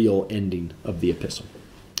reach the real ending of the epistle.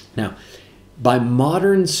 Now, by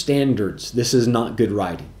modern standards, this is not good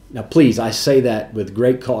writing. Now, please, I say that with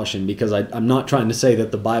great caution because I'm not trying to say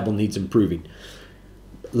that the Bible needs improving.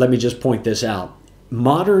 Let me just point this out.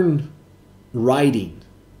 Modern writing,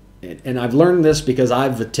 and I've learned this because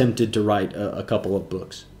I've attempted to write a couple of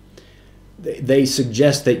books. They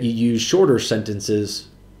suggest that you use shorter sentences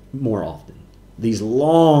more often. These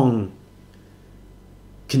long,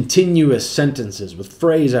 continuous sentences with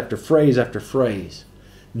phrase after phrase after phrase.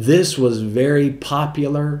 This was very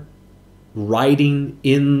popular writing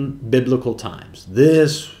in biblical times.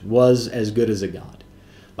 This was as good as it got.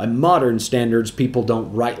 By modern standards, people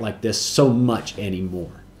don't write like this so much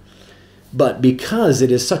anymore. But because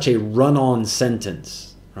it is such a run-on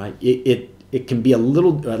sentence, right? It can be a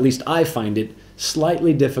little, or at least I find it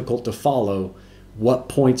slightly difficult to follow what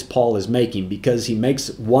points Paul is making, because he makes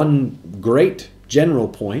one great general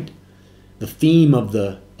point, the theme of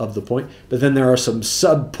the point, but then there are some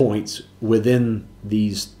sub-points within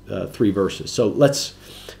these 3 verses. So let's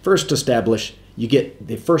first establish, you get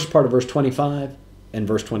the first part of verse 25 and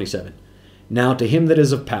verse 27. Now to him that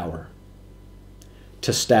is of power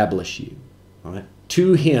to establish you. All right?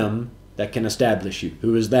 To him that can establish you.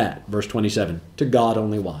 Who is that? Verse 27. To God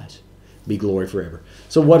only wise be glory forever.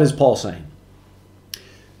 So what is Paul saying?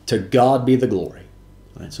 To God be the glory.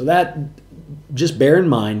 All right, so that, just bear in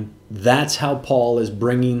mind, that's how Paul is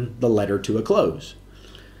bringing the letter to a close.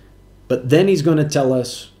 But then he's going to tell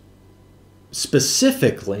us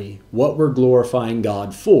specifically what we're glorifying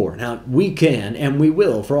God for. Now, we can and we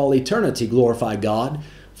will for all eternity glorify God,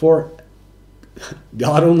 for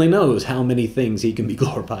God only knows how many things he can be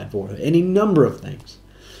glorified for, any number of things.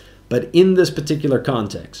 But in this particular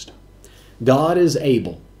context, God is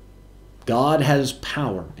able, God has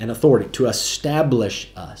power and authority to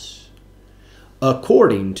establish us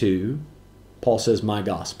according to, Paul says, my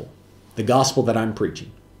gospel, the gospel that I'm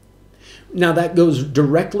preaching. Now that goes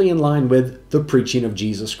directly in line with the preaching of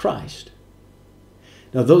Jesus Christ.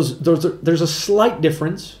 Now there's a slight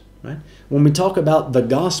difference, right? When we talk about the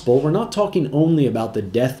gospel, we're not talking only about the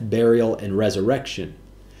death, burial, and resurrection,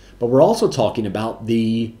 but we're also talking about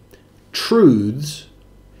the truths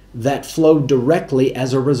that flow directly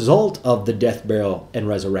as a result of the death, burial, and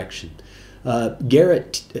resurrection.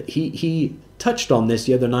 Garrett, he touched on this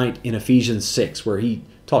the other night in Ephesians 6, where he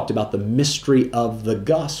talked about the mystery of the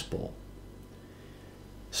gospel.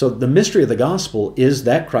 So the mystery of the gospel is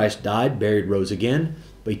that Christ died, buried, rose again.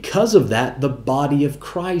 Because of that, the body of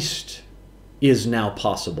Christ is now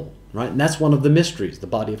possible, right? And that's one of the mysteries, the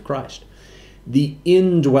body of Christ. The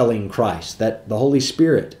indwelling Christ, that the Holy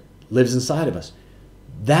Spirit lives inside of us,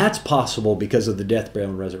 that's possible because of the death,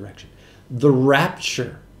 burial, and resurrection. The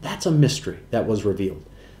rapture, that's a mystery that was revealed.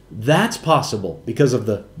 That's possible because of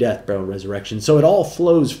the death, burial, and resurrection. So it all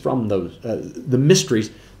flows from those, the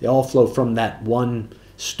mysteries, they all flow from that one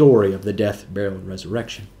story of the death, burial, and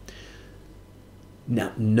resurrection.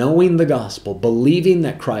 Now, knowing the gospel, believing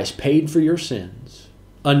that Christ paid for your sins,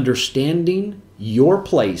 understanding your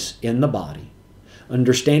place in the body,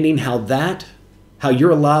 understanding how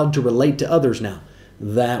you're allowed to relate to others now,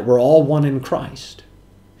 that we're all one in Christ,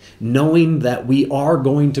 knowing that we are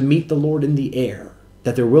going to meet the Lord in the air,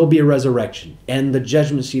 that there will be a resurrection and the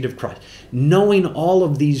judgment seat of Christ, knowing all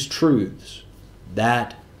of these truths,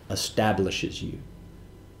 that establishes you.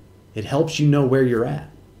 It helps you know where you're at.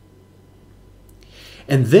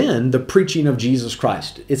 And then the preaching of Jesus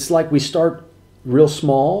Christ. It's like we start real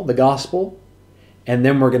small, the gospel, and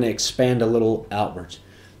then we're going to expand a little outwards.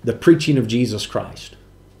 The preaching of Jesus Christ.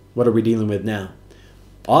 What are we dealing with now?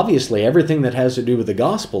 Obviously, everything that has to do with the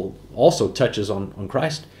gospel also touches on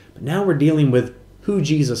Christ. But now we're dealing with who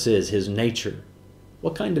Jesus is, his nature.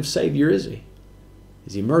 What kind of Savior is he?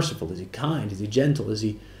 Is he merciful? Is he kind? Is he gentle? Is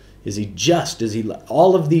he just? Is he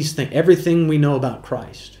all of these things? Everything we know about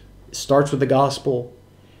Christ. It starts with the gospel,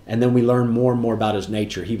 and then we learn more and more about his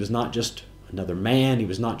nature. He was not just another man. He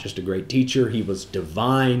was not just a great teacher. He was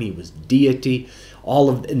divine. He was deity.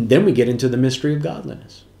 And then we get into the mystery of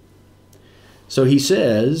godliness. So he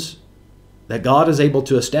says that God is able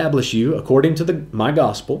to establish you according to my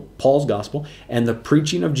gospel, Paul's gospel, and the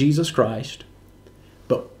preaching of Jesus Christ.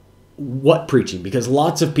 But what preaching? Because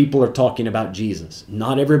lots of people are talking about Jesus.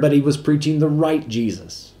 Not everybody was preaching the right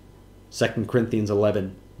Jesus. 2 Corinthians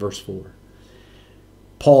 11, verse 4.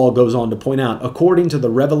 Paul goes on to point out, according to the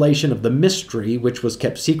revelation of the mystery, which was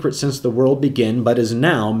kept secret since the world began, but is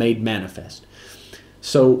now made manifest.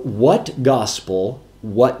 So what gospel,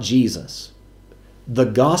 what Jesus? The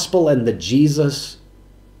gospel and the Jesus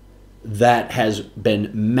that has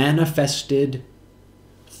been manifested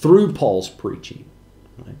through Paul's preaching,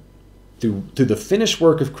 right? Through the finished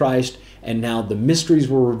work of Christ, and now the mysteries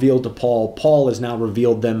were revealed to Paul. Paul has now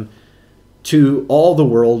revealed them to all the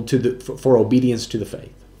world for obedience to the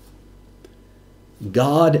faith.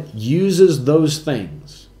 God uses those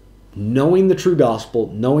things, knowing the true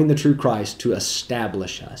gospel, knowing the true Christ, to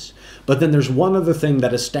establish us. But then there's one other thing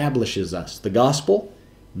that establishes us. The gospel,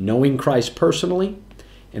 knowing Christ personally,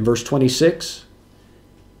 in verse 26,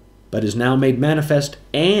 but is now made manifest,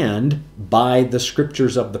 and by the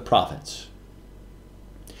scriptures of the prophets.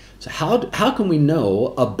 So how can we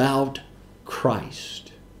know about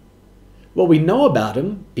Christ? Well, we know about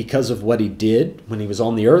him because of what he did when he was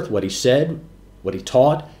on the earth, what he said, what he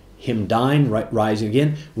taught, him dying, rising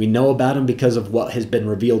again. We know about him because of what has been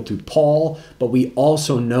revealed to Paul, but we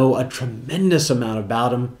also know a tremendous amount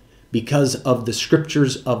about him because of the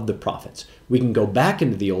scriptures of the prophets. We can go back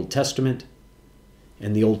into the Old Testament,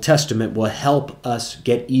 and the Old Testament will help us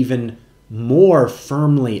get even more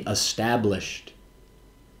firmly established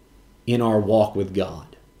in our walk with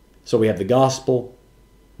God. So we have the gospel,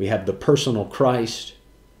 we have the personal Christ,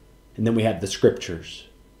 and then we have the scriptures.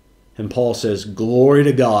 And Paul says, glory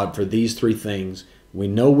to God for these three things. We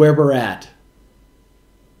know where we're at.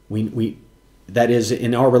 That is,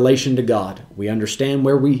 in our relation to God. We understand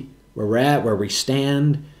where we're at, where we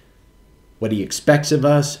stand, what he expects of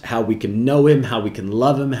us, how we can know him, how we can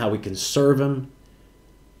love him, how we can serve him.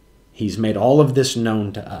 He's made all of this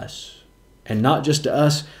known to us. and not just to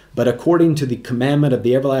us, but according to the commandment of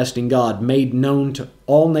the everlasting God, made known to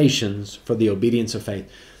all nations for the obedience of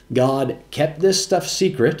faith. God kept this stuff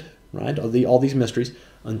secret, right? All these mysteries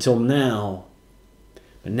until now.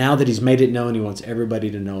 But now that he's made it known, he wants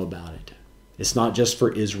everybody to know about it. It's not just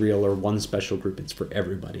for Israel or one special group. It's for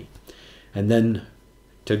everybody. And then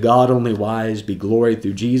to God only wise be glory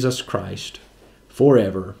through Jesus Christ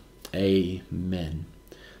forever. Amen.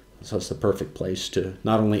 So it's the perfect place to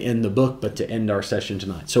not only end the book, but to end our session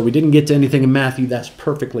tonight. So we didn't get to anything in Matthew. That's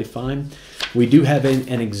perfectly fine. We do have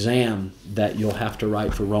an exam that you'll have to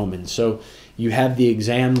write for Romans. So you have the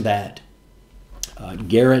exam that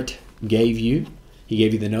Garrett gave you. He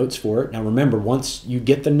gave you the notes for it. Now remember, once you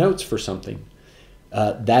get the notes for something,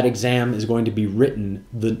 that exam is going to be written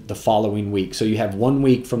the following week. So you have 1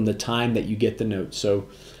 week from the time that you get the notes. So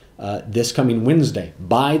this coming Wednesday,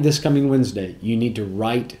 by this coming Wednesday, you need to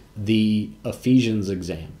write the Ephesians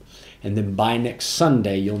exam. And then by next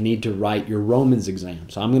Sunday, you'll need to write your Romans exam.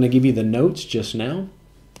 So I'm going to give you the notes just now.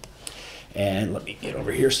 And let me get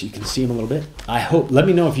over here so you can see them a little bit. Let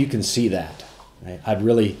me know if you can see that. I'd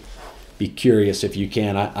really be curious if you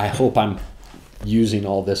can. I hope I'm using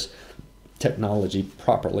all this technology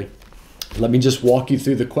properly. Let me just walk you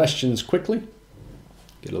through the questions quickly.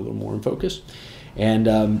 Get a little more in focus. And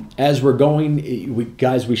as we're going,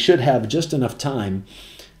 we should have just enough time.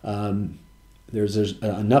 There's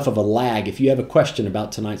enough of a lag. If you have a question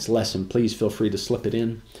about tonight's lesson, please feel free to slip it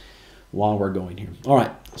in while we're going here. All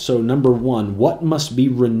right, so number 1, what must be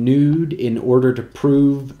renewed in order to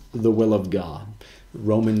prove the will of God?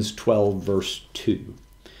 Romans 12, verse 2.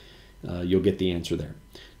 You'll get the answer there.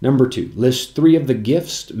 Number 2, list 3 of the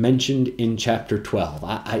gifts mentioned in chapter 12.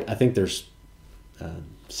 I think there's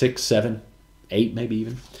 6, 7, 8 maybe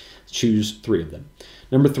even. Choose 3 of them.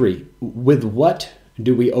 Number 3, with what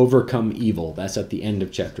do we overcome evil? That's at the end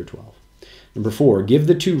of chapter 12. Number 4, give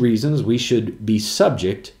the 2 reasons we should be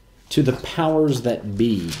subject to the powers that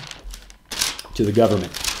be, to the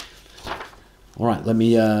government. All right,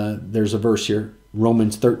 there's a verse here,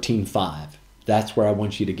 Romans 13:5. That's where I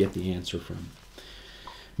want you to get the answer from.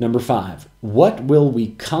 Number 5, what will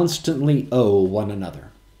we constantly owe one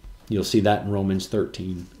another? You'll see that in Romans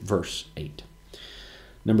 13, verse 8.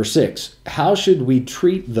 Number 6, how should we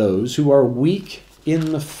treat those who are weak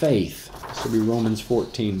in the faith? This will be Romans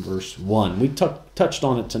 14, verse 1. We touched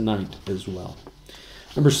on it tonight as well.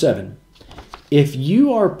 Number 7, if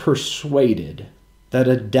you are persuaded that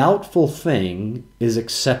a doubtful thing is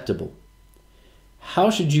acceptable, how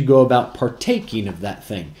should you go about partaking of that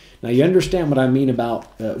thing? Now you understand what I mean about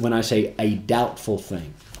when I say a doubtful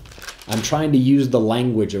thing. I'm trying to use the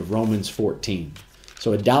language of Romans 14.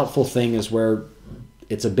 So a doubtful thing is where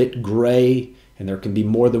it's a bit gray and there can be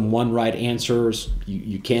more than one right answer.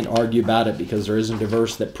 You can't argue about it because there isn't a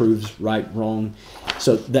verse that proves right, wrong.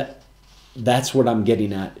 So that's what I'm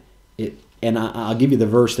getting at. And I'll give you the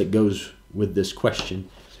verse that goes with this question.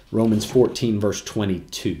 Romans 14, verse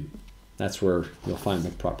 22. That's where you'll find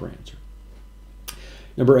the proper answer.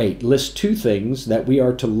 Number 8, list 2 things that we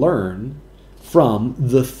are to learn from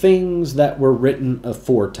the things that were written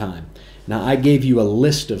aforetime. Now, I gave you a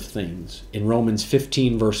list of things in Romans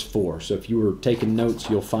 15, verse 4. So if you were taking notes,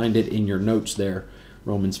 you'll find it in your notes there,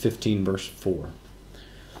 Romans 15, verse 4.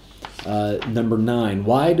 Number 9,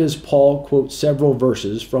 why does Paul quote several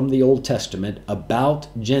verses from the Old Testament about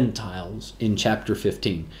Gentiles in chapter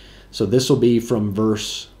 15? So this will be from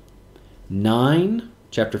verse 9,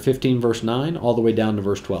 chapter 15, verse 9, all the way down to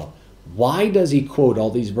verse 12. Why does he quote all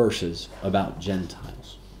these verses about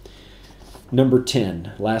Gentiles? Number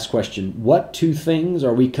 10, last question. What 2 things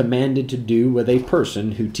are we commanded to do with a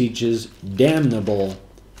person who teaches damnable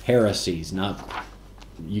heresies? Now,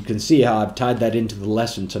 you can see how I've tied that into the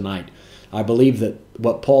lesson tonight. I believe that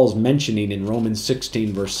what Paul's mentioning in Romans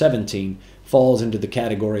 16, verse 17, falls into the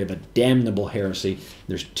category of a damnable heresy.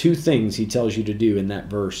 There's 2 things he tells you to do in that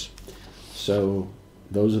verse. So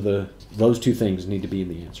those 2 things need to be in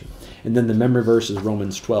the answer. And then the memory verse is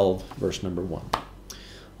Romans 12, verse number 1.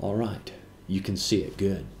 All right. You can see it.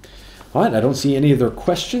 Good. All right. I don't see any other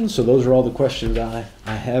questions. So those are all the questions I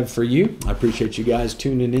have for you. I appreciate you guys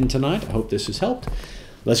tuning in tonight. I hope this has helped.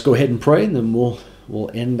 Let's go ahead and pray, and then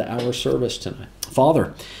we'll end our service tonight.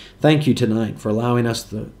 Father, thank you tonight for allowing us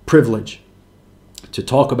the privilege to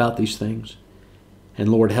talk about these things. And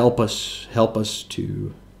Lord, help us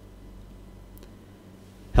to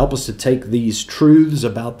take these truths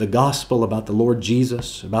about the gospel, about the Lord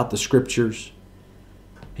Jesus, about the scriptures,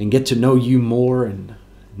 and get to know you more and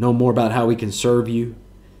know more about how we can serve you.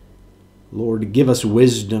 Lord, give us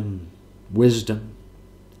wisdom,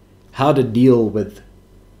 how to deal with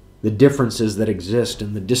the differences that exist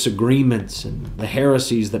and the disagreements and the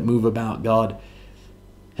heresies that move about, God,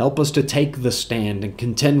 help us to take the stand and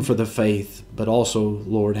contend for the faith, but also,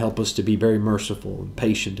 Lord, help us to be very merciful and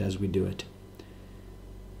patient as we do it.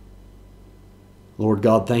 Lord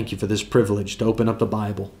God, thank you for this privilege to open up the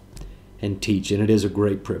Bible and teach, and it is a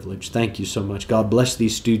great privilege. Thank you so much. God, bless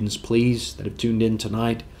these students, please, that have tuned in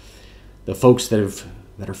tonight. The folks that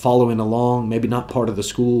are following along, maybe not part of the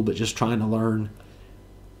school, but just trying to learn.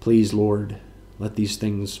 Please, Lord, let these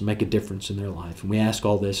things make a difference in their life. And we ask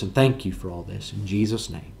all this and thank you for all this. In Jesus'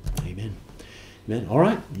 name, amen. Amen. All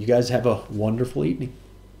right. You guys have a wonderful evening.